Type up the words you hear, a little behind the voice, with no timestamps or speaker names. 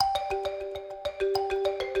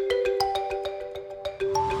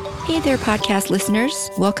Hey there, podcast listeners.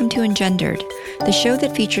 Welcome to Engendered, the show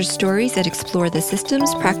that features stories that explore the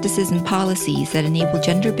systems, practices, and policies that enable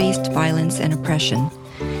gender-based violence and oppression,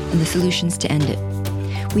 and the solutions to end it.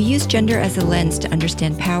 We use gender as a lens to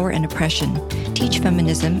understand power and oppression, teach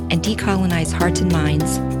feminism, and decolonize hearts and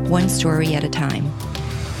minds, one story at a time.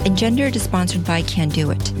 Engendered is sponsored by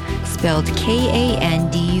Canduit, spelled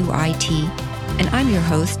K-A-N-D-U-I-T, and I'm your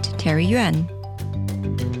host, Terry Yuen.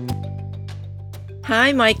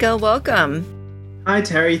 Hi, Micah. Welcome. Hi,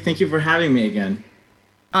 Terry. Thank you for having me again.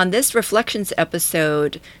 On this Reflections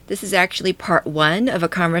episode, this is actually part one of a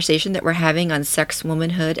conversation that we're having on sex,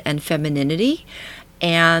 womanhood, and femininity.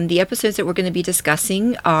 And the episodes that we're going to be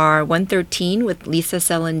discussing are 113 with Lisa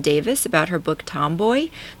Sellen Davis about her book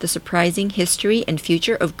Tomboy, The Surprising History and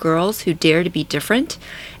Future of Girls Who Dare to Be Different.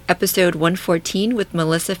 Episode 114 with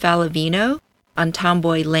Melissa Falavino on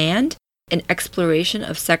Tomboy Land, an exploration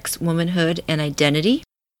of sex, womanhood, and identity.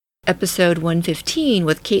 Episode 115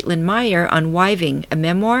 with Caitlin Meyer on Wiving, a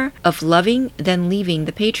memoir of loving, then leaving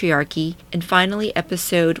the patriarchy. And finally,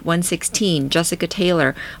 episode 116, Jessica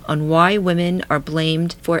Taylor on why women are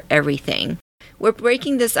blamed for everything. We're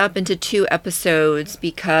breaking this up into two episodes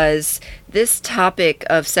because this topic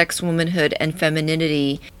of sex, womanhood, and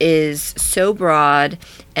femininity is so broad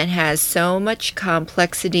and has so much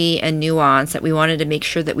complexity and nuance that we wanted to make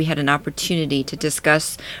sure that we had an opportunity to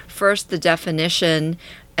discuss first the definition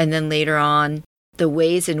and then later on the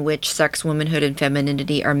ways in which sex, womanhood, and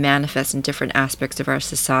femininity are manifest in different aspects of our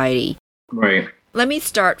society. Right. Let me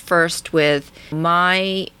start first with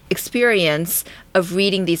my experience of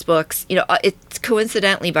reading these books. You know, it's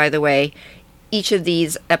coincidentally, by the way, each of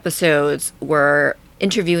these episodes were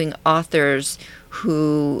interviewing authors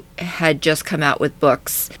who had just come out with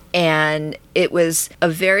books. And it was a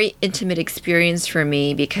very intimate experience for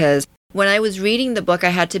me because when I was reading the book, I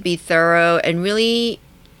had to be thorough and really,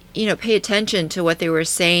 pay attention to what they were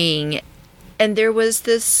saying. And there was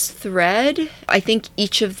this thread, I think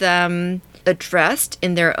each of them addressed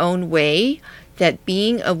in their own way, that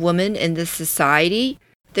being a woman in this society,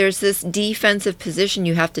 there's this defensive position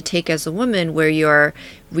you have to take as a woman where you're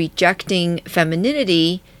rejecting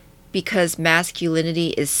femininity because masculinity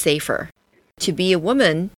is safer. To be a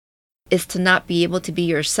woman is to not be able to be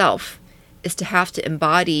yourself, is to have to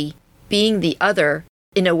embody being the other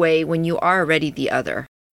in a way when you are already the other.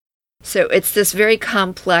 So it's this very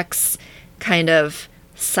complex kind of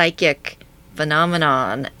psychic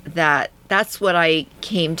phenomenon that's what I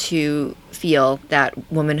came to feel that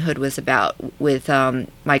womanhood was about with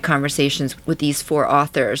my conversations with these four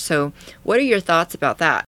authors. So what are your thoughts about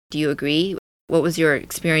that? Do you agree? What was your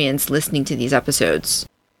experience listening to these episodes?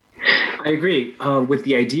 I agree with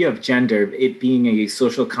the idea of gender, it being a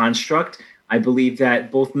social construct. I believe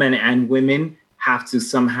that both men and women have to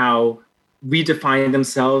somehow redefine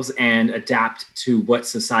themselves and adapt to what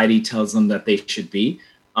society tells them that they should be.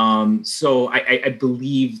 So I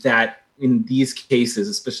believe that in these cases,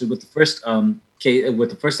 especially with the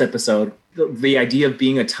first episode, the idea of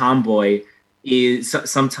being a tomboy is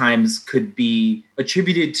sometimes could be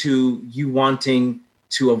attributed to you wanting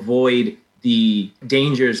to avoid the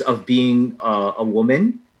dangers of being a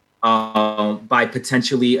woman by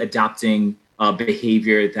potentially adopting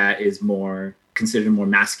behavior that is considered more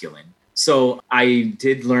masculine. So I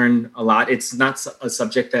did learn a lot. It's not a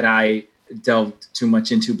subject that I delved too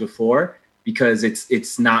much into before, because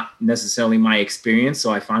it's not necessarily my experience.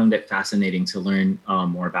 So I found it fascinating to learn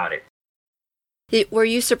more about it. Were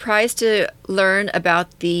you surprised to learn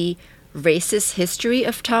about the racist history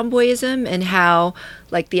of tomboyism and how,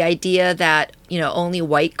 like, the idea that, only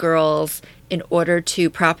white girls, in order to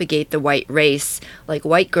propagate the white race, like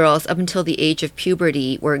white girls up until the age of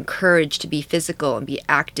puberty were encouraged to be physical and be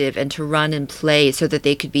active and to run and play so that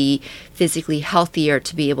they could be physically healthier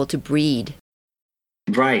to be able to breed?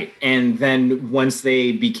 Right. And then once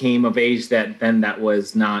they became of age, that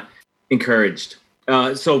was not encouraged.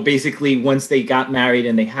 So basically, once they got married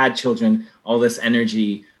and they had children, all this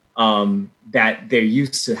energy that they're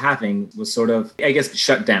used to having was sort of, I guess,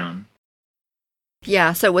 shut down.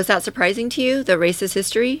 Yeah. So was that surprising to you, the racist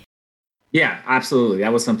history? Yeah, absolutely.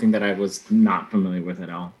 That was something that I was not familiar with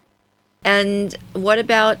at all. And what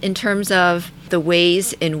about in terms of the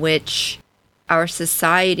ways in which our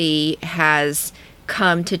society has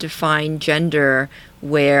come to define gender,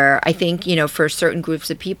 where I think, for certain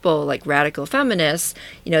groups of people like radical feminists,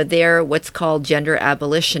 they're what's called gender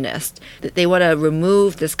abolitionists. That they want to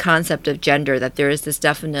remove this concept of gender, that there is this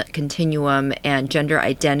definite continuum and gender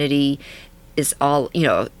identity is all,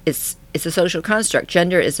 it's a social construct.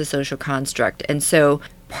 Gender is a social construct. And so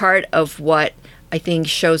part of what I think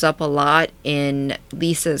shows up a lot in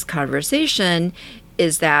Lisa's conversation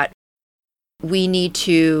is that we need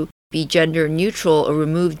to be gender neutral or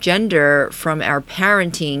remove gender from our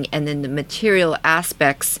parenting and then the material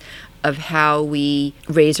aspects of how we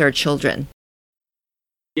raise our children.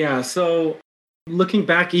 Yeah, so looking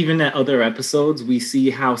back even at other episodes, we see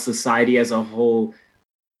how society as a whole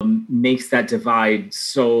makes that divide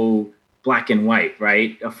so black and white,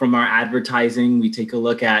 right? From our advertising, we take a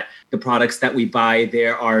look at the products that we buy.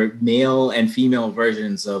 There are male and female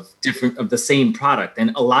versions of the same product,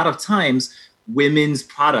 and a lot of times, women's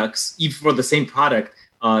products, even for the same product,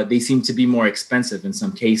 they seem to be more expensive in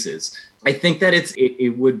some cases. I think that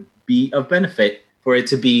it would be of benefit for it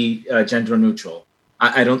to be gender neutral.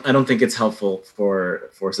 I don't think it's helpful for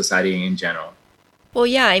society in general. Well,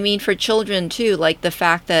 yeah, I mean, for children too, like the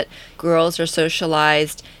fact that girls are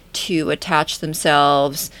socialized to attach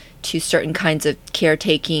themselves to certain kinds of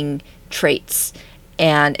caretaking traits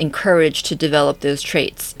and encouraged to develop those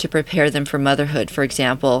traits to prepare them for motherhood, for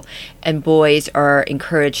example. And boys are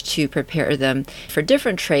encouraged to prepare them for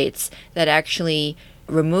different traits that actually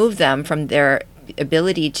remove them from their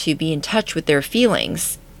ability to be in touch with their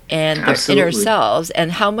feelings and their inner selves,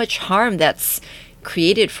 and how much harm that's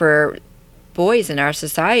created for boys in our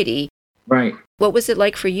society. Right. What was it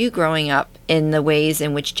like for you growing up in the ways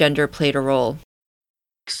in which gender played a role?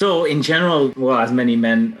 So in general, well, as many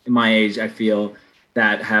men my age, I feel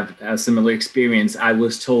that have a similar experience, I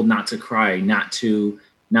was told not to cry, not to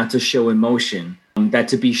show emotion, that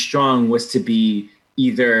to be strong was to be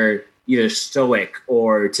either stoic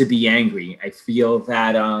or to be angry. I feel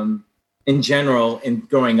that in general, in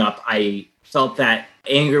growing up, I felt that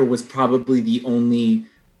anger was probably the only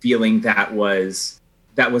feeling that was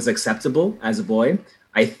acceptable as a boy.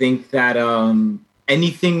 I think that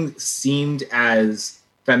anything seemed as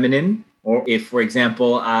feminine, or if, for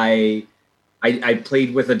example, I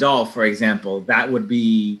played with a doll, for example, that would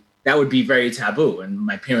be very taboo, and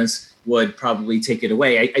my parents would probably take it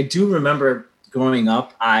away. I do remember growing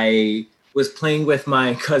up, I was playing with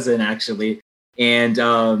my cousin actually, and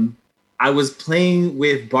I was playing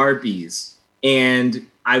with Barbies, and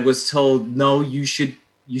I was told, no, you should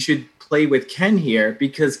play with Ken here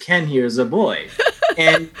because Ken here is a boy.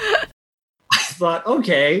 And I thought,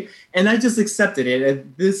 okay. And I just accepted it.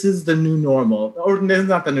 And this is the new normal. Or this is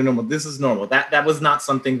not the new normal. This is normal. That was not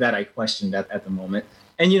something that I questioned at the moment.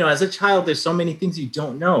 And, as a child, there's so many things you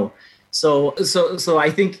don't know. So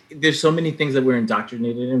I think there's so many things that we're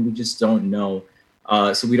indoctrinated in, we just don't know.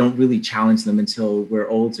 So we don't really challenge them until we're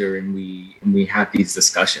older and we have these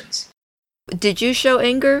discussions. Did you show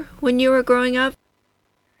anger when you were growing up?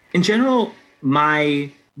 In general,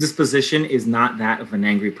 my disposition is not that of an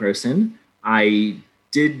angry person. I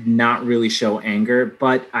did not really show anger,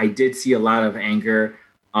 but I did see a lot of anger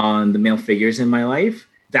on the male figures in my life.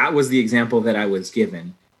 That was the example that I was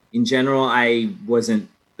given. In general, I wasn't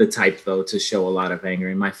the type, though, to show a lot of anger.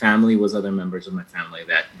 In my family was other members of my family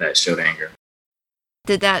that showed anger.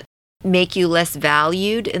 Did that make you less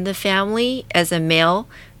valued in the family as a male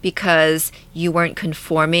because you weren't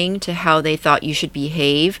conforming to how they thought you should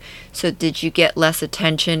behave? So did you get less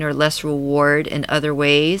attention or less reward in other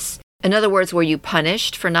ways? In other words, were you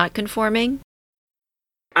punished for not conforming?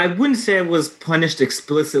 I wouldn't say I was punished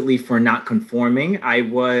explicitly for not conforming. I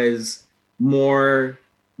was more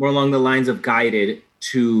along the lines of guided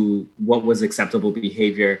to what was acceptable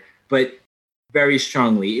behavior, but very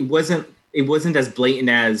strongly. It wasn't as blatant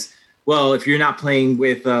as, well, if you're not playing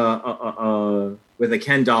with a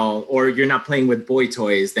Ken doll or you're not playing with boy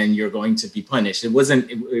toys, then you're going to be punished. It wasn't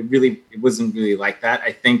really like that.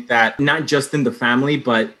 I think that not just in the family,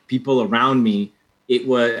 but people around me,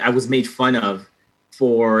 I was made fun of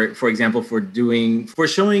for example, for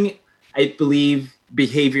showing, I believe,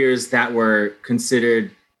 behaviors that were considered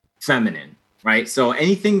feminine, right? So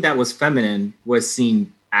anything that was feminine was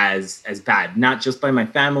seen as bad, not just by my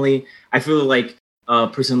family. I feel like a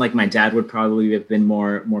person like my dad would probably have been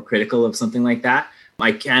more critical of something like that.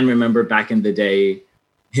 I can remember back in the day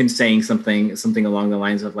him saying something along the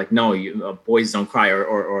lines of like, no, boys don't cry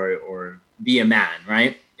or be a man,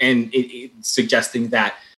 right? And it suggesting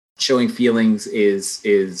that showing feelings is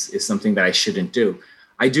something that I shouldn't do.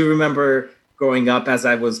 I do remember growing up, as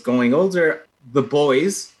I was going older, the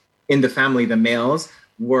boys in the family, the males,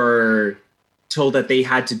 were told that they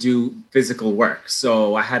had to do physical work.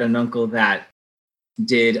 So I had an uncle that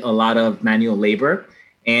did a lot of manual labor,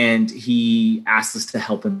 and he asked us to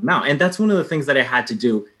help him out. And that's one of the things that I had to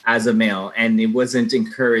do as a male. And it wasn't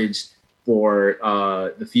encouraged for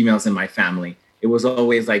the females in my family. It was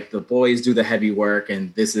always like, the boys do the heavy work,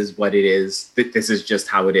 and this is what it is. This is just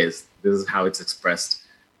how it is. This is how it's expressed.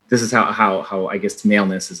 This is how I guess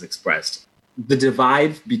maleness is expressed. The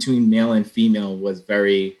divide between male and female was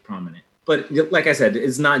very prominent. But like I said,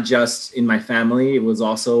 it's not just in my family. It was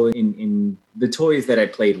also in the toys that I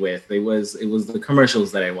played with. It was the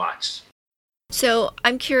commercials that I watched. So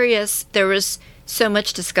I'm curious, there was so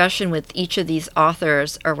much discussion with each of these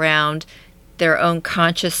authors around their own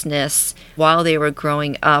consciousness while they were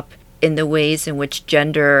growing up in the ways in which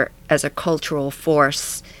gender as a cultural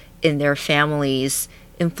force in their families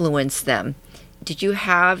influenced them. Did you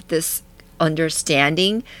have this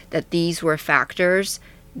understanding that these were factors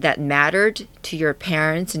that mattered to your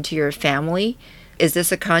parents and to your family? Is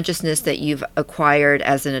this a consciousness that you've acquired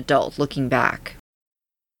as an adult looking back?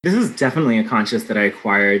 This is definitely a conscious that I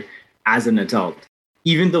acquired as an adult.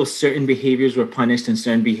 Even though certain behaviors were punished and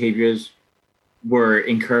certain behaviors were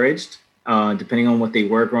encouraged, depending on what they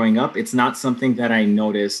were growing up, it's not something that I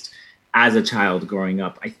noticed as a child growing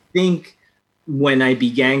up. I think when I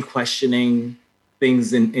began questioning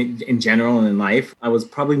things in general and in life, I was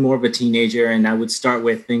probably more of a teenager, and I would start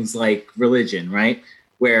with things like religion, right?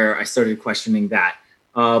 Where I started questioning that.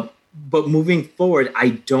 But moving forward, I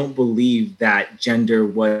don't believe that gender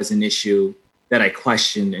was an issue that I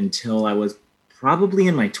questioned until I was probably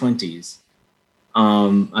in my 20s.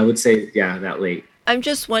 I would say, yeah, that late. I'm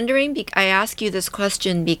just wondering, I ask you this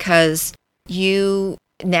question because you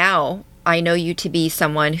now, I know you to be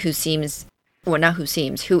someone who seems, well, not who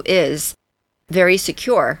seems, who is very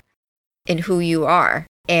secure in who you are.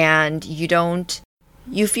 And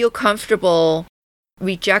you feel comfortable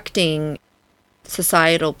rejecting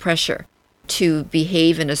societal pressure to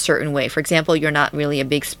behave in a certain way. For example, you're not really a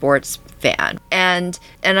big sports fan. And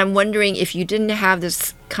I'm wondering if you didn't have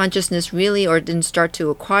this consciousness really, or didn't start to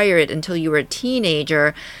acquire it until you were a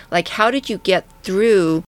teenager, like how did you get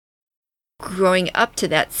through growing up to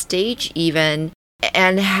that stage even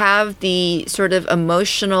and have the sort of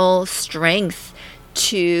emotional strength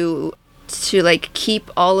to like keep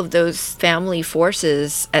all of those family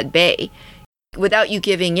forces at bay without you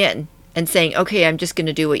giving in and saying, okay, I'm just going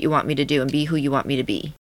to do what you want me to do and be who you want me to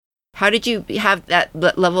be? How did you have that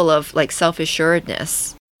level of like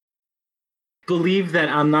self-assuredness? Believe that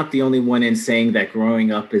I'm not the only one in saying that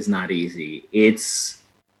growing up is not easy. It's,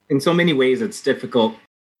 in so many ways, it's difficult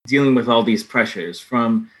dealing with all these pressures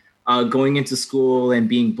from going into school and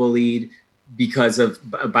being bullied because of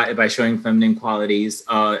by showing feminine qualities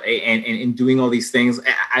and doing all these things.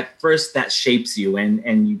 At first, that shapes you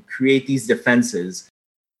and you create these defenses.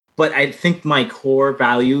 But I think my core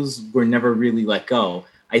values were never really let go.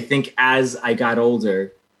 I think as I got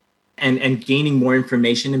older and gaining more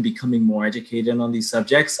information and becoming more educated on these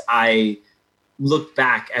subjects, I looked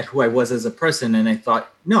back at who I was as a person and I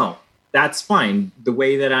thought, no, that's fine. The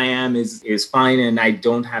way that I am is fine, and I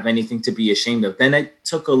don't have anything to be ashamed of. Then I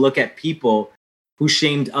took a look at people who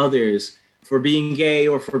shamed others for being gay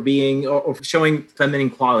or for being or for showing feminine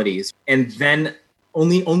qualities. And then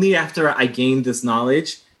only after I gained this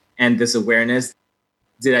knowledge and this awareness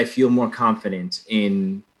did I feel more confident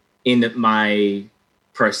in my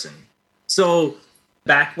person. So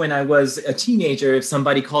back when I was a teenager, if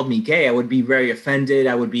somebody called me gay, I would be very offended.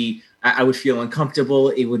 I would feel uncomfortable.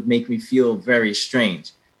 It would make me feel very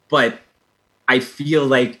strange. But I feel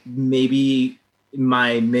like maybe in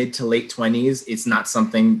my mid to late 20s, it's not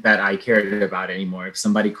something that I cared about anymore. If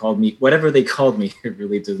somebody called me, whatever they called me, it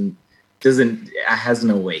really it has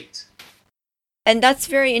no weight. And that's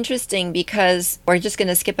very interesting because we're just going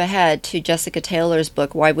to skip ahead to Jessica Taylor's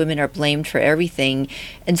book, Why Women Are Blamed for Everything.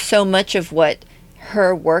 And so much of what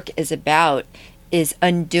her work is about is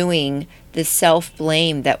undoing the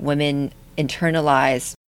self-blame that women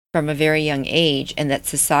internalize from a very young age and that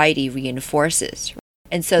society reinforces.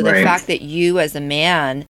 And so the fact that you as a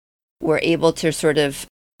man were able to sort of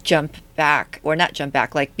jump back, or not jump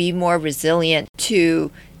back, like be more resilient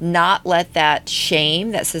to not let that shame,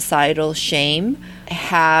 that societal shame,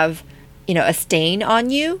 have, a stain on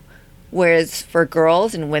you. Whereas for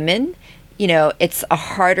girls and women, it's a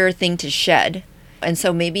harder thing to shed. And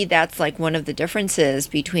so maybe that's like one of the differences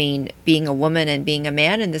between being a woman and being a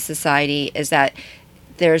man in this society, is that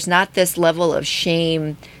there's not this level of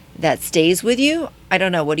shame that stays with you. I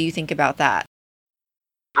don't know. What do you think about that?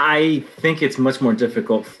 I think it's much more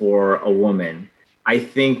difficult for a woman. I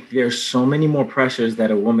think there's so many more pressures that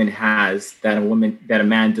a woman has that a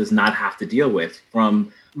man does not have to deal with.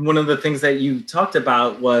 From one of the things that you talked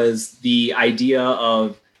about was the idea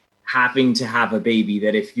of having to have a baby,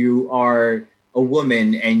 that if you are a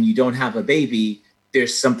woman and you don't have a baby,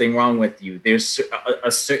 there's something wrong with you. There's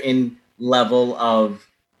a certain level of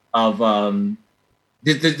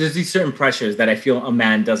there's these certain pressures that I feel a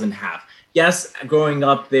man doesn't have. Yes, growing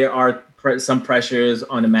up, there are some pressures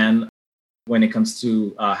on a man when it comes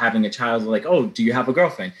to having a child. Like, oh, do you have a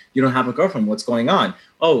girlfriend? You don't have a girlfriend. What's going on?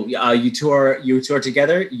 Oh, you two are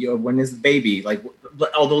together. When is the baby? Like,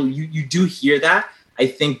 although you do hear that, I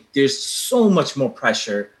think there's so much more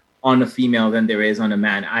pressure on a female than there is on a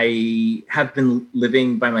man. I have been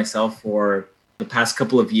living by myself for the past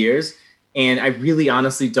couple of years, and I really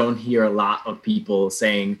honestly don't hear a lot of people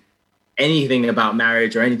saying anything about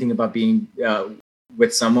marriage or anything about being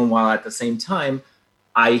with someone, while at the same time,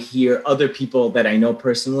 I hear other people that I know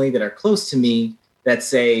personally that are close to me that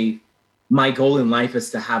say, my goal in life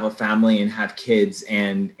is to have a family and have kids,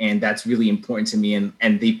 and that's really important to me.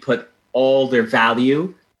 And they put all their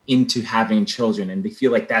value into having children, and they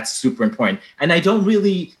feel like that's super important. And I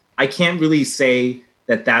can't really say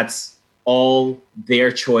that that's all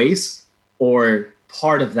their choice, or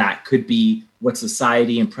part of that could be what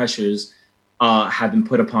society and pressures have been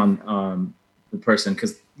put upon the person,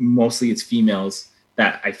 because mostly it's females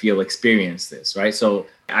that I feel experience this, right? So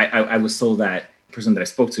I was told that the person that I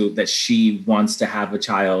spoke to, that she wants to have a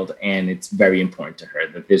child, and it's very important to her,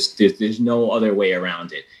 that there's no other way around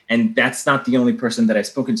it. And that's not the only person that I've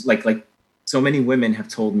spoken to. Like so many women have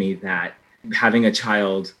told me that having a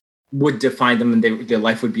child would define them, and their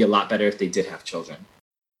life would be a lot better if they did have children.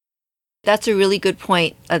 That's a really good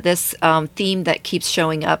point. This theme that keeps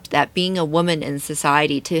showing up, that being a woman in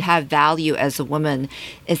society, to have value as a woman,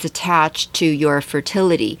 is attached to your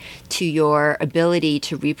fertility, to your ability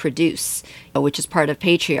to reproduce, which is part of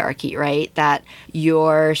patriarchy, right? That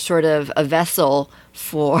you're sort of a vessel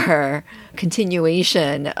for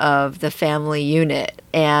continuation of the family unit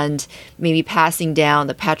and maybe passing down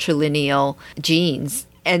the patrilineal genes.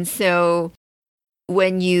 And so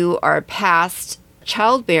when you are past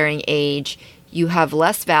childbearing age, you have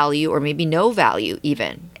less value, or maybe no value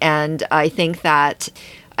even. And I think that,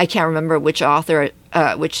 I can't remember which author,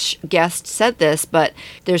 which guest said this, but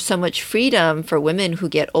there's so much freedom for women who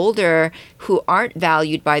get older, who aren't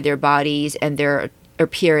valued by their bodies and their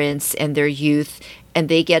appearance and their youth, and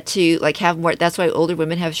they get to like have more. That's why older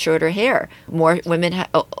women have shorter hair.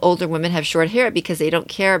 Older women have short hair because they don't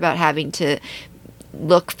care about having to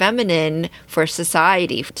look feminine for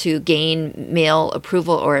society to gain male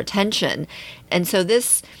approval or attention. And so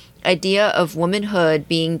this idea of womanhood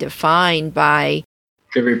being defined by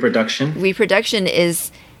the reproduction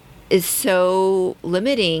is so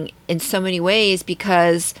limiting in so many ways,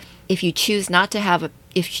 because if you choose not to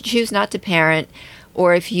parent,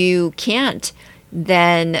 or if you can't,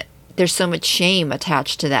 then there's so much shame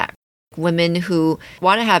attached to that. Women who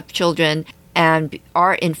want to have children and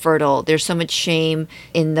are infertile, there's so much shame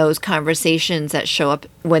in those conversations that show up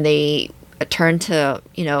when they turn to,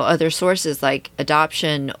 other sources like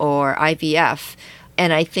adoption or IVF.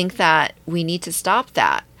 And I think that we need to stop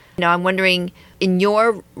that. I'm wondering, in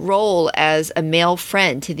your role as a male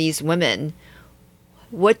friend to these women,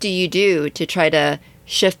 what do you do to try to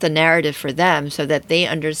shift the narrative for them so that they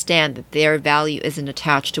understand that their value isn't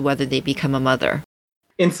attached to whether they become a mother?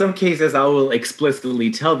 In some cases, I will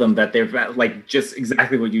explicitly tell them that like just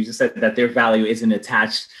exactly what you just said, that their value isn't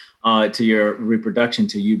attached to your reproduction,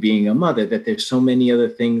 to you being a mother, that there's so many other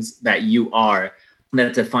things that you are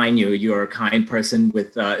that define you. You're a kind person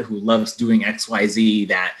with who loves doing XYZ,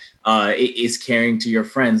 that is caring to your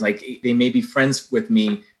friends. Like, they may be friends with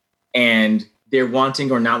me, and they're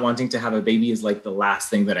wanting or not wanting to have a baby is like the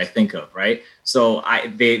last thing that I think of, right? So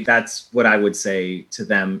that's what I would say to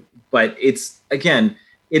them. But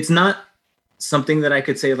it's not something that I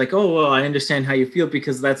could say like, oh, well, I understand how you feel,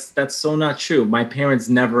 because that's so not true. My parents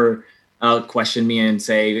never question me and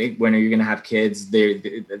say, hey, when are you going to have kids?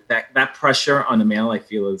 That pressure on the male, I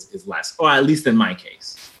feel, is less, or at least in my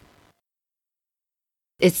case.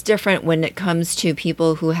 It's different when it comes to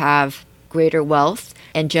people who have greater wealth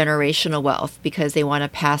and generational wealth, because they want to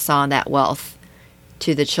pass on that wealth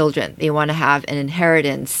to the children. They want to have an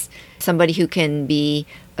inheritance, somebody who can be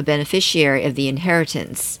a beneficiary of the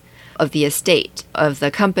inheritance, of the estate, of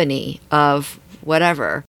the company, of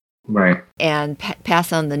whatever. Right. And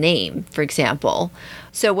pass on the name, for example.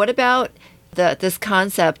 So what about this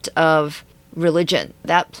concept of religion?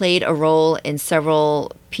 That played a role in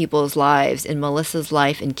several people's lives, in Melissa's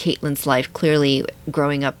life, in Caitlin's life, clearly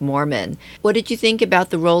growing up Mormon. What did you think about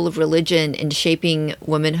the role of religion in shaping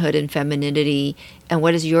womanhood and femininity? And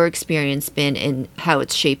what has your experience been in how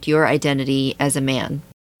it's shaped your identity as a man?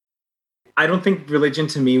 I don't think religion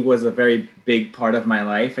to me was a very big part of my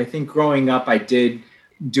life. I think growing up, I did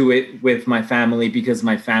do it with my family, because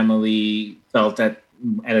my family felt that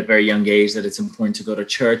at a very young age that it's important to go to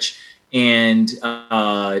church. And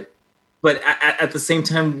but at the same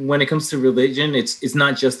time, when it comes to religion, it's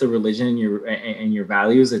not just the religion and your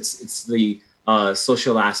values. It's the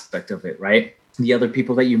social aspect of it, right? The other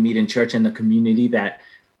people that you meet in church and the community that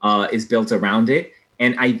is built around it.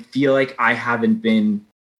 And I feel like I haven't been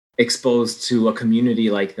exposed to a community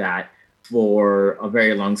like that for a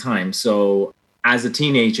very long time. So as a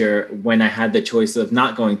teenager, when I had the choice of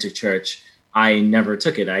not going to church, I never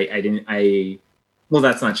took it. Well,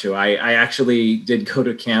 that's not true. I actually did go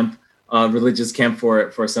to camp, religious camp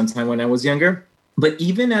for some time when I was younger. But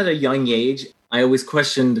even at a young age, I always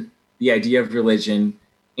questioned the idea of religion,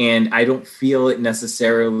 and I don't feel it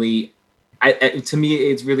necessarily. To me,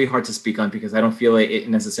 it's really hard to speak on because I don't feel it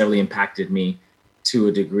necessarily impacted me to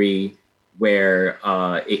a degree where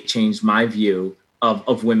it changed my view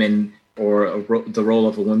of women or the role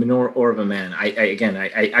of a woman or of a man.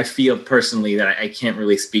 I feel personally that I can't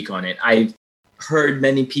really speak on it. I've heard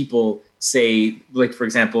many people say, like, for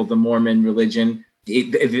example, the Mormon religion,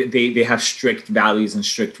 they have strict values and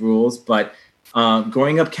strict rules, but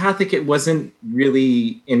growing up Catholic, it wasn't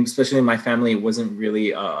really, and especially in my family, it wasn't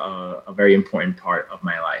really a very important part of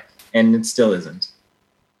my life, and it still isn't.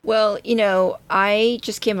 Well, I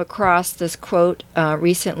just came across this quote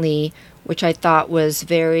recently, which I thought was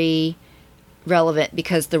very relevant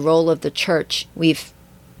because the role of the church, we've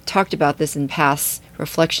talked about this in past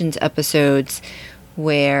reflections episodes,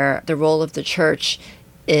 where the role of the church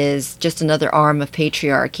is just another arm of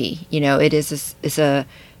patriarchy. It is a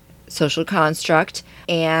social construct,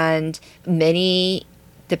 and many,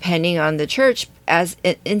 depending on the church as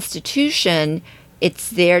an institution, it's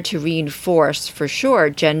there to reinforce, for sure,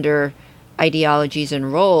 gender ideologies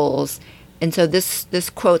and roles. And so this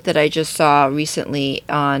quote that I just saw recently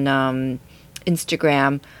on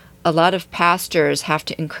Instagram, a lot of pastors have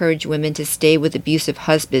to encourage women to stay with abusive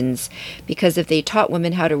husbands because if they taught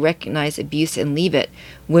women how to recognize abuse and leave it,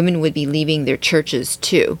 women would be leaving their churches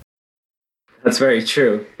too. That's very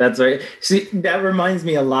true. That's very. See, that reminds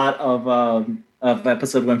me a lot of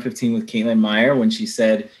episode 115 with Caitlin Meyer when she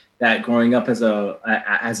said that growing up as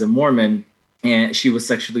a Mormon, and she was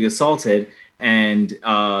sexually assaulted, and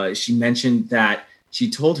she mentioned that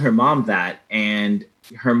she told her mom that, and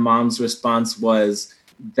her mom's response was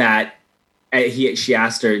that she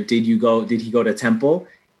asked her, did he go to temple?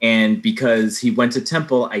 And because he went to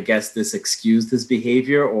temple, I guess this excused his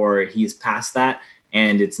behavior, or he's past that,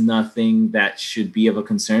 and it's nothing that should be of a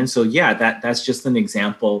concern. So yeah, that's just an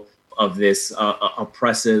example of this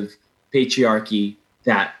oppressive patriarchy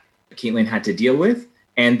that Caitlin had to deal with.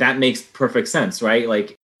 And that makes perfect sense, right?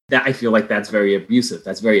 Like that, I feel like that's very abusive.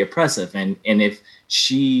 That's very oppressive. And if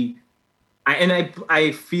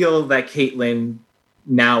I feel that Caitlin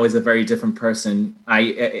now is a very different person.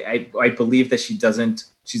 I believe that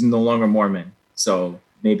she's no longer Mormon. So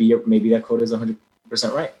maybe that quote is 100%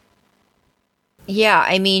 right. Yeah,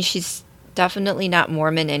 I mean, she's definitely not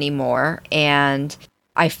Mormon anymore. And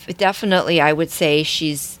I would say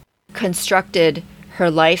she's constructed her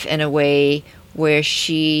life in a way where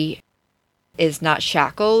she is not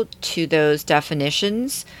shackled to those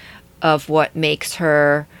definitions of what makes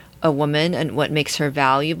her a woman and what makes her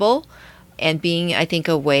valuable. And being, I think,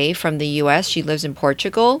 away from the U.S., she lives in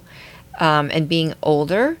Portugal, and being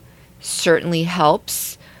older certainly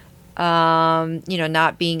helps.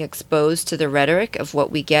 Not being exposed to the rhetoric of what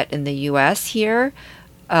we get in the U.S. here,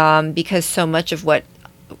 because so much of what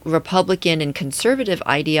Republican and conservative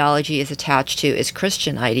ideology is attached to is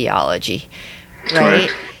Christian ideology, right?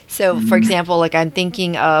 So, for example, like I'm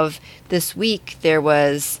thinking of this week, there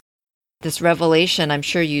was this revelation, I'm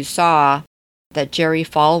sure you saw, that Jerry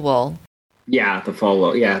Falwell. Yeah, the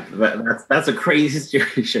Falwell. Yeah, that's a crazy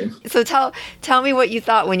situation. So tell me what you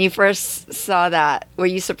thought when you first saw that. Were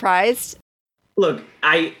you surprised? Look,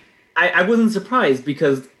 I wasn't surprised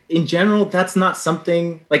because in general, that's not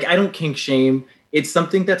something, like, I don't kink shame. It's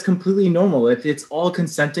something that's completely normal. If it's all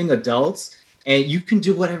consenting adults and you can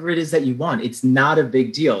do whatever it is that you want, it's not a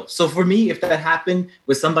big deal. So for me, if that happened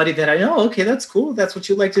with somebody that I know, okay, that's cool. That's what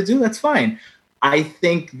you like to do. That's fine. I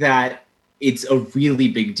think that it's a really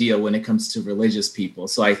big deal when it comes to religious people.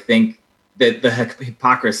 So I think that the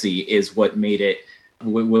hypocrisy is what made it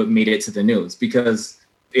to the news. Because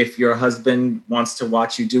if your husband wants to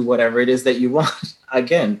watch you do whatever it is that you want,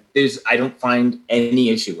 again, I don't find any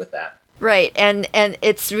issue with that. Right. And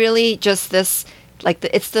it's really just this,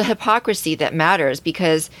 it's the hypocrisy that matters,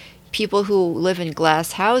 because people who live in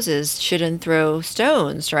glass houses shouldn't throw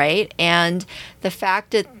stones, right? And the fact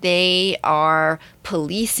that they are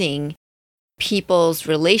policing people's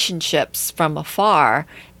relationships from afar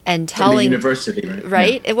and telling in the university,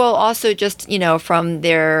 right? Yeah. Well, also just, from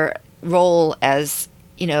their role as,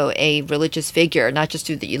 a religious figure, not just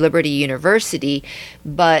through the Liberty University,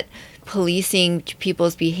 but policing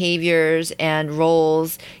people's behaviors and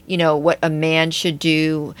roles, what a man should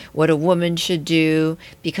do, what a woman should do,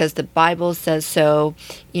 because the Bible says so,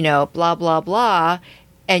 blah, blah, blah.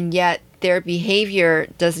 And yet their behavior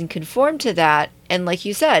doesn't conform to that. And like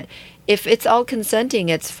you said, if it's all consenting,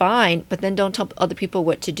 it's fine, but then don't tell other people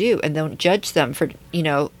what to do and don't judge them for,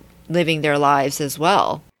 living their lives as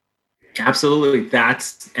well. Absolutely.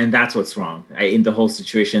 That's what's wrong in the whole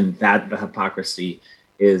situation. That the hypocrisy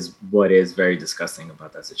is what is very disgusting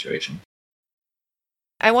about that situation.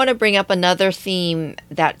 I want to bring up another theme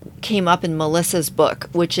that came up in Melissa's book,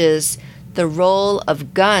 which is the role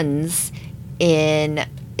of guns in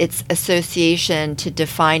its association to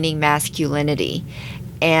defining masculinity.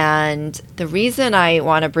 And the reason I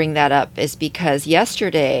want to bring that up is because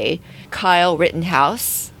yesterday, Kyle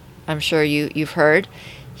Rittenhouse, I'm sure you've heard,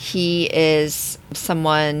 he is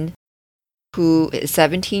someone who is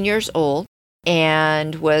 17 years old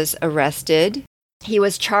and was arrested. He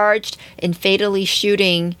was charged in fatally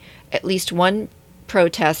shooting at least one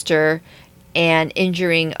protester and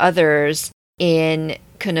injuring others in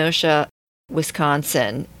Kenosha,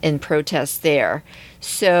 Wisconsin, in protests there.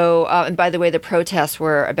 So, and by the way, the protests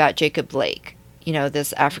were about Jacob Blake,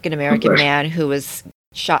 this African-American man who was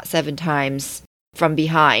shot 7 times from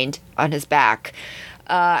behind on his back.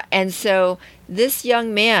 And so this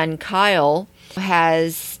young man, Kyle,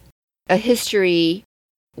 has a history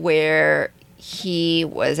where he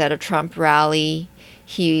was at a Trump rally.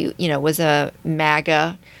 He, was a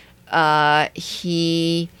MAGA.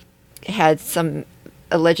 He had some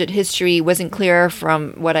alleged history. Wasn't clear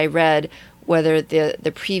from what I read whether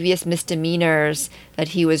the previous misdemeanors that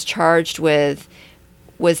he was charged with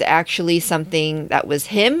was actually something that was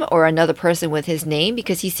him or another person with his name,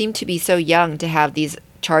 because he seemed to be so young to have these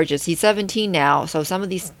charges. He's 17 now, so some of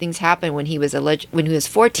these things happened when he was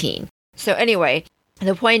 14. So anyway,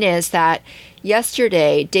 the point is that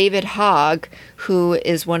yesterday, David Hogg, who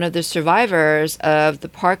is one of the survivors of the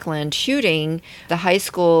Parkland shooting, the high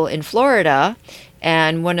school in Florida,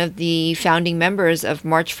 and one of the founding members of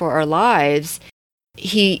March for Our Lives,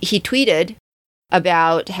 he tweeted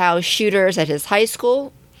about how shooters at his high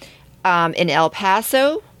school, in El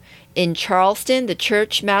Paso, in Charleston, the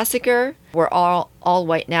church massacre, were all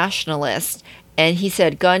white nationalists. And he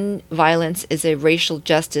said gun violence is a racial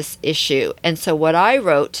justice issue. And so what I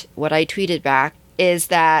tweeted back, is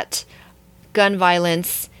that gun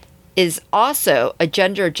violence is also a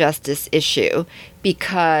gender justice issue,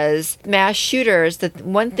 because mass shooters, the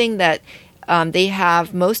one thing that they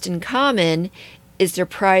have most in common is their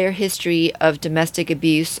prior history of domestic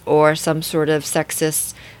abuse or some sort of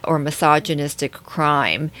sexist or misogynistic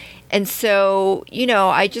crime. And so,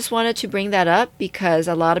 I just wanted to bring that up because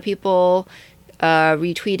a lot of people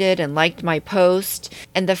retweeted and liked my post.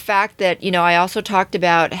 And the fact that, I also talked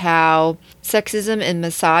about how sexism and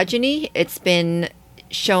misogyny, it's been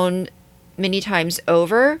shown many times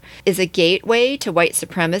over, is a gateway to white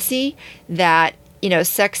supremacy, that,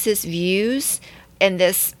 sexist views and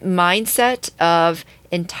this mindset of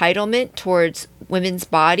entitlement towards women's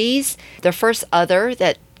bodies, the first other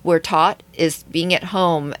that we're taught is being at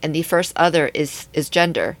home, and the first other is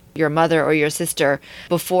gender, your mother or your sister,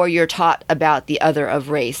 before you're taught about the other of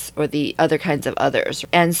race or the other kinds of others.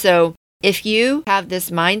 And so if you have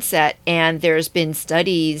this mindset, and there's been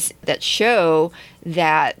studies that show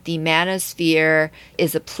that the manosphere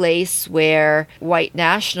is a place where white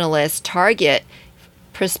nationalists target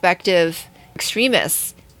prospective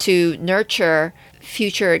extremists to nurture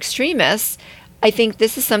future extremists, I think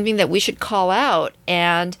this is something that we should call out.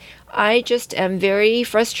 And I just am very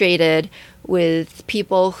frustrated with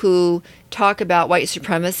people who talk about white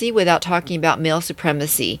supremacy without talking about male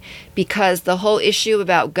supremacy, because the whole issue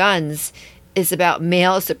about guns is about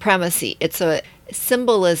male supremacy. It's a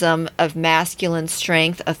symbolism of masculine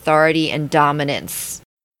strength, authority, and dominance.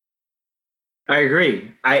 I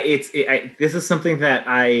agree. This is something that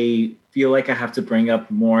I feel like I have to bring up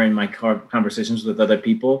more in my conversations with other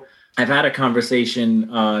people. I've had a conversation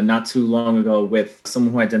not too long ago with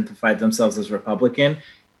someone who identified themselves as Republican,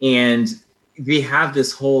 and they have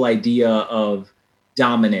this whole idea of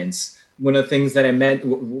dominance. One of the things that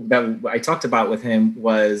I talked about with him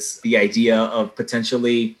was the idea of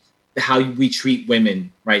potentially how we treat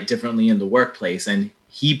women, right, differently in the workplace. And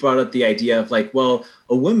he brought up the idea of like, well,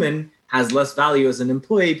 a woman has less value as an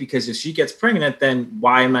employee because if she gets pregnant, then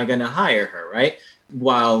why am I going to hire her, right?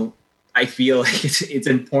 While I feel like it's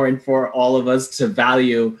important for all of us to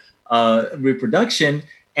value reproduction,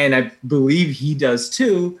 and I believe he does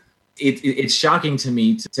too. It's shocking to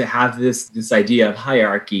me to have this idea of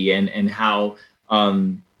hierarchy and how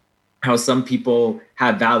some people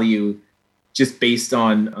have value just based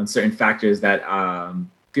on certain factors that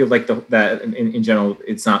feel like that in general,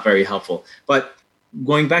 it's not very helpful. But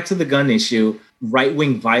going back to the gun issue,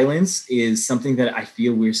 right-wing violence is something that I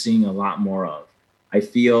feel we're seeing a lot more of. I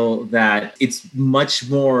feel that it's much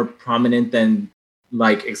more prominent than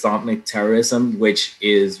like Islamic terrorism, which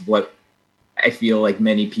is what I feel like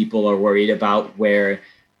many people are worried about, where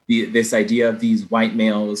this idea of these white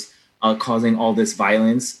males causing all this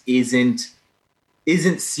violence isn't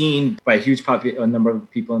seen by a huge a number of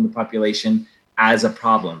people in the population as a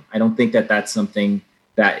problem. I don't think that that's something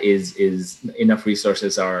that is enough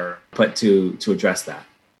resources are put to address that.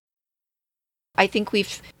 I think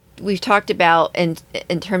we've talked about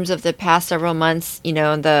in terms of the past several months,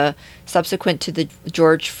 the subsequent to the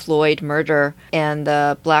George Floyd murder and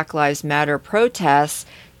the Black Lives Matter protests,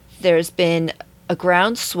 there's been a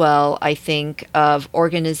groundswell, I think, of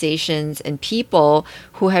organizations and people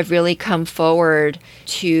who have really come forward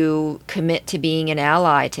to commit to being an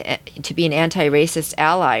ally, to be an anti-racist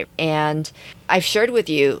ally. And I've shared with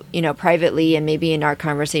you, privately and maybe in our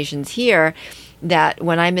conversations here, that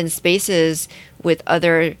when I'm in spaces with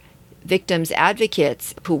other victims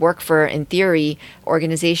advocates who work for, in theory,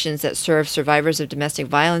 organizations that serve survivors of domestic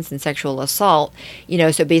violence and sexual assault,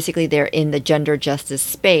 so basically they're in the gender justice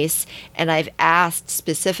space. And I've asked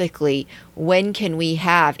specifically, when can we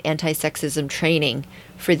have anti-sexism training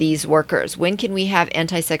for these workers? When can we have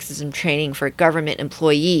anti-sexism training for government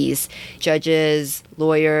employees, judges,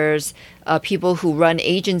 lawyers, people who run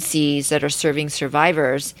agencies that are serving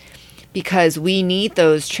survivors? Because we need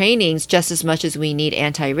those trainings just as much as we need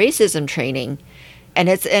anti-racism training. And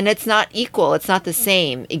it's not equal. It's not the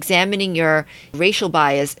same. Examining your racial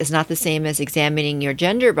bias is not the same as examining your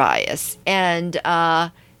gender bias. And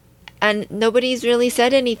nobody's really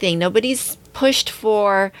said anything. Nobody's pushed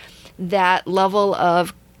for that level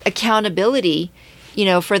of accountability,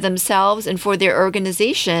 for themselves and for their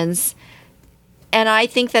organizations. And I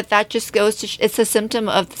think that just goes to, it's a symptom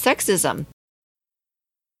of sexism.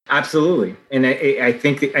 Absolutely. And I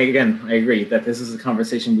think, again, I agree that this is a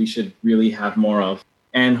conversation we should really have more of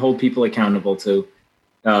and hold people accountable to.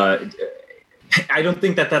 I don't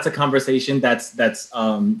think that that's a conversation that's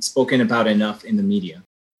spoken about enough in the media.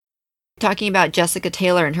 Talking about Jessica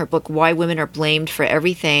Taylor and her book, Why Women Are Blamed for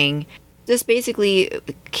Everything. This basically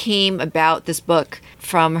came about, this book,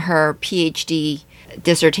 from her PhD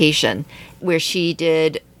dissertation, where she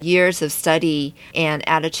did years of study and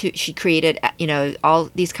attitude. She created, all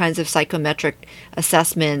these kinds of psychometric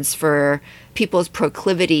assessments for people's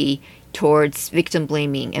proclivity towards victim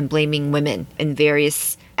blaming and blaming women in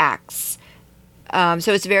various acts.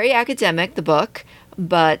 So it's very academic, the book,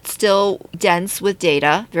 but still dense with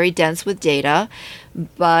data, very dense with data.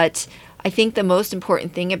 But I think the most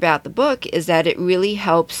important thing about the book is that it really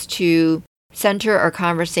helps to center our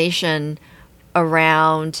conversation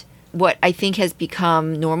around what I think has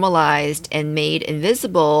become normalized and made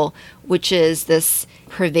invisible, which is this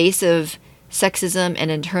pervasive sexism and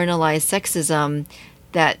internalized sexism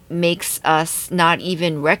that makes us not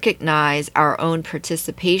even recognize our own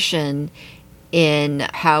participation in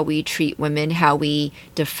how we treat women, how we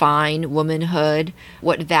define womanhood,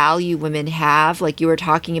 what value women have. Like you were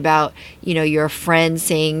talking about, your friend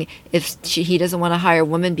saying he doesn't want to hire a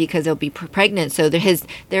woman because they'll be pregnant. So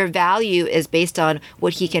their value is based on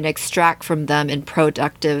what he can extract from them in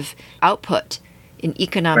productive output, in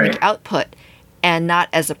economic output, and not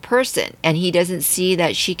as a person. And he doesn't see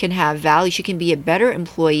that she can have value. She can be a better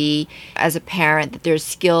employee as a parent, that there's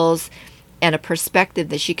skills and a perspective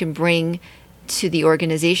that she can bring to the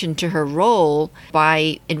organization, to her role,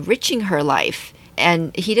 by enriching her life.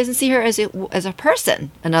 And he doesn't see her as a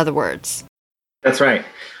person, in other words. That's right.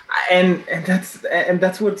 And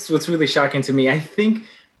that's what's really shocking to me. I think,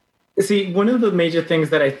 one of the major things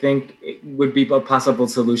that I think would be a possible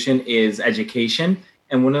solution is education.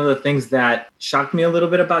 And one of the things that shocked me a little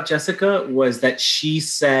bit about Jessica was that she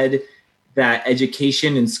said that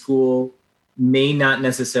education in school may not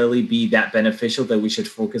necessarily be that beneficial, that we should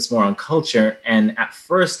focus more on culture. And at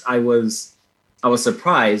first I was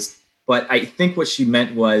surprised, but I think what she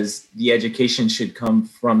meant was the education should come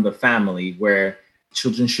from the family, where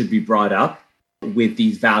children should be brought up with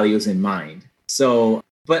these values in mind. So,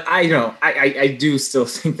 but I do still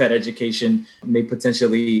think that education may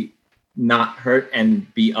potentially not hurt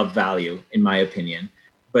and be of value, in my opinion.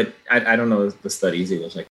 But I don't know the studies either.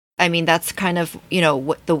 Like, I mean, that's kind of,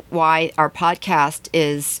 why our podcast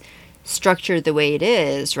is structured the way it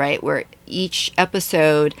is, right? Where each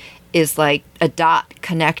episode is like a dot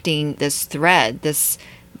connecting this thread, this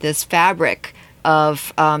fabric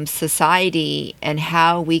of society, and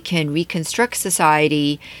how we can reconstruct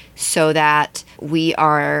society so that we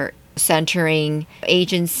are centering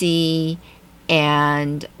agency,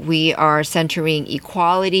 and we are centering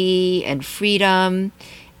equality and freedom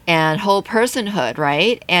and whole personhood,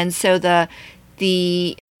 right? And so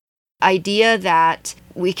the idea that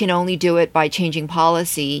we can only do it by changing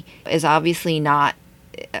policy is obviously not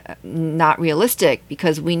realistic,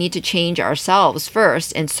 because we need to change ourselves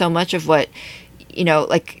first. And so much of what,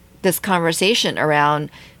 like this conversation around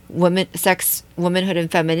womanhood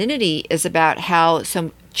and femininity is about how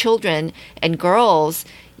some children and girls,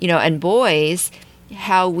 and boys,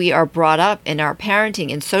 how we are brought up in our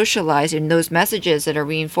parenting and socialized, and those messages that are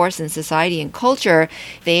reinforced in society and culture,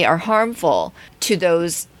 they are harmful to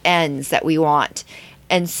those ends that we want.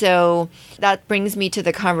 And so that brings me to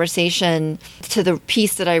the conversation, to the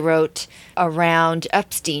piece that I wrote around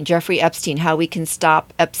Epstein, Jeffrey Epstein, how we can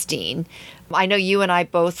stop Epstein. I know you and I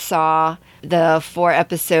both saw the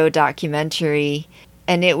 4-episode documentary,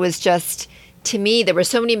 and it was just, to me, there were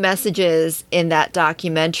so many messages in that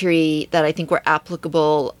documentary that I think were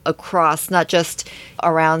applicable across, not just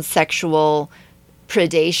around sexual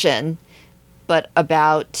predation, but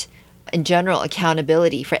about, in general,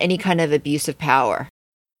 accountability for any kind of abuse of power.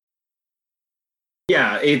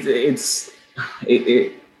 Yeah, it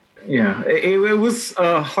was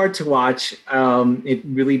hard to watch. It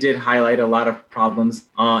really did highlight a lot of problems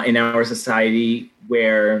in our society,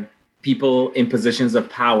 where people in positions of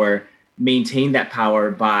power maintain that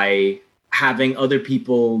power by having other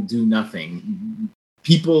people do nothing.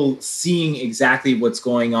 People seeing exactly what's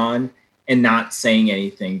going on and not saying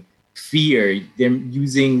anything. Fear, them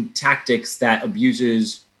using tactics that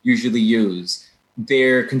abusers usually use.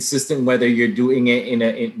 They're consistent whether you're doing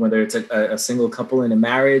it whether it's a single couple in a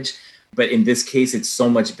marriage, but in this case it's so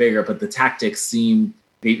much bigger. But the tactics they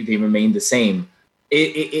remain the same.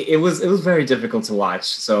 It was very difficult to watch.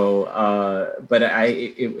 So, but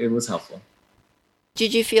it was helpful.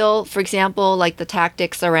 Did you feel, for example, like the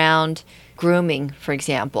tactics around grooming, for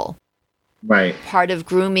example? Right. Part of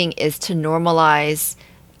grooming is to normalize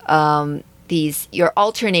you're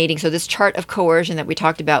alternating. So this chart of coercion that we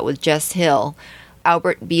talked about with Jess Hill,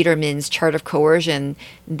 Albert Biederman's chart of coercion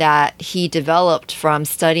that he developed from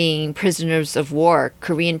studying prisoners of war,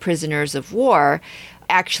 Korean prisoners of war,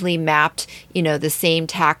 actually mapped, the same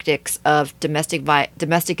tactics of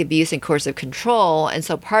domestic abuse and coercive control. And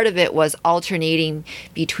so part of it was alternating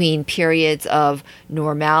between periods of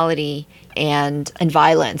normality and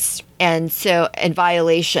violence, and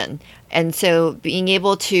violation. And so being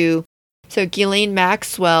able to, so Ghislaine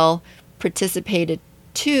Maxwell participated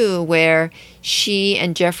too, where she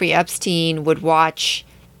and Jeffrey Epstein would watch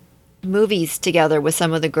movies together with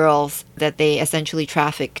some of the girls that they essentially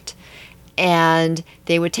trafficked. And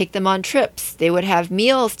they would take them on trips. They would have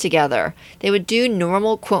meals together. They would do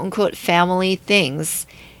normal, quote unquote, family things.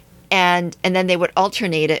 And then they would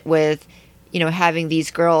alternate it with, having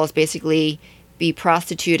these girls basically be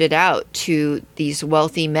prostituted out to these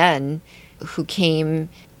wealthy men who came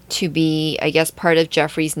to be, I guess, part of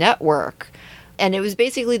Jeffrey's network. And it was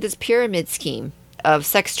basically this pyramid scheme of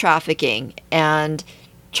sex trafficking and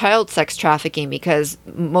child sex trafficking, because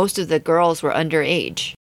most of the girls were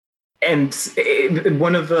underage. And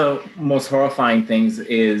one of the most horrifying things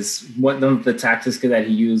is one of the tactics that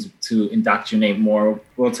he used to indoctrinate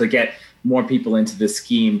to get more people into this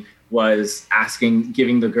scheme was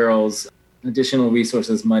giving the girls additional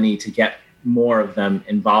resources, money to get more of them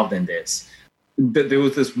involved in this. There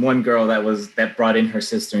was this one girl that brought in her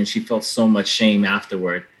sister, and she felt so much shame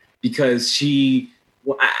afterward because she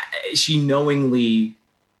knowingly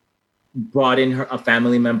brought in a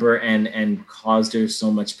family member and caused her so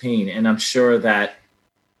much pain. And I'm sure that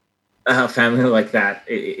a family like that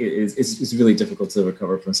is really difficult to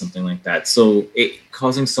recover from something like that. So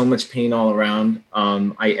causing so much pain all around.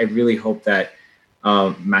 I really hope that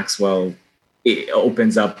Maxwell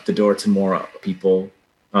opens up the door to more people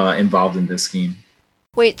involved in this scheme.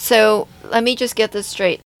 Wait, so let me just get this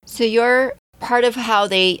straight. So you're part of how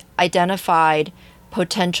they identified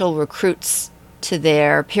potential recruits to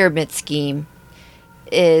their pyramid scheme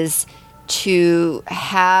is to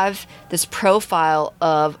have this profile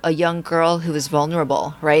of a young girl who is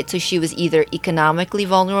vulnerable, right? So she was either economically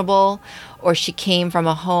vulnerable, or she came from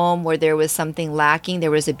a home where there was something lacking. There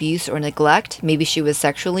was abuse or neglect. Maybe she was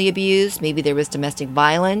sexually abused. Maybe there was domestic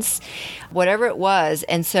violence, whatever it was.